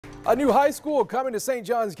A new high school coming to St.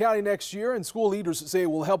 Johns County next year, and school leaders say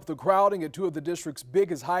it will help the crowding at two of the district's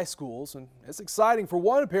biggest high schools. And it's exciting for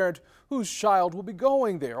one parent whose child will be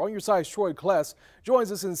going there. On Your Side's Troy Kless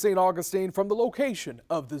joins us in St. Augustine from the location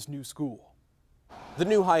of this new school. The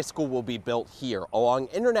new high school will be built here along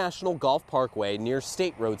International Golf Parkway near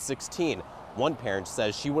State Road 16. One parent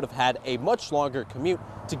says she would have had a much longer commute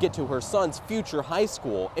to get to her son's future high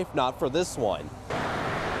school if not for this one.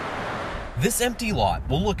 This empty lot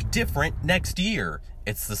will look different next year.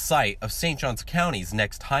 It's the site of St. Johns County's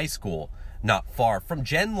next high school, not far from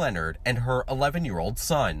Jen Leonard and her 11-year-old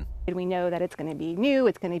son. We know that it's going to be new,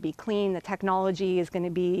 it's going to be clean, the technology is going to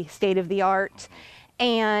be state of the art,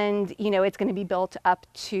 and it's going to be built up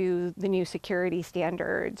to the new security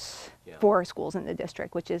standards for schools in the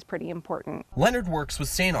district, which is pretty important. Leonard works with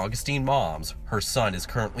St. Augustine moms. Her son is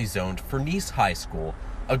currently zoned for Nease High School,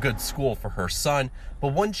 a good school for her son,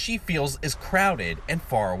 but one she feels is crowded and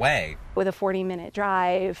far away. With a 40-minute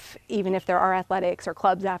drive, even if there are athletics or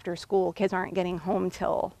clubs after school, kids aren't getting home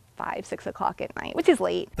till 5, 6 o'clock at night, which is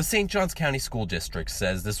late. The St. Johns County School District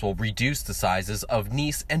says this will reduce the sizes of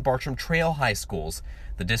Nease and Bartram Trail high schools.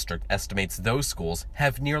 The district estimates those schools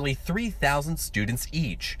have nearly 3,000 students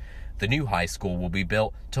each. The new high school will be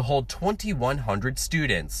built to hold 2,100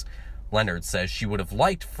 students. Leonard says she would have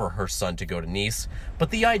liked for her son to go to Nease,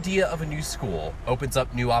 but the idea of a new school opens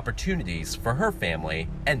up new opportunities for her family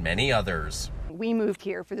and many others. We moved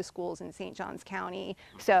here for the schools in St. Johns County,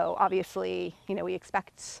 so obviously, we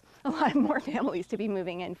expect a lot more families to be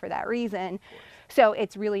moving in for that reason. So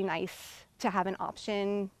it's really nice to have an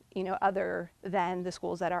option, other than the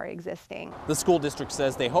schools that are existing. The school district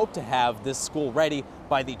says they hope to have this school ready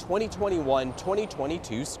by the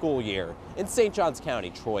 2021-2022 school year. In St. Johns County,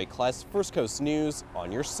 Troy Kless, First Coast News,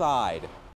 on your side.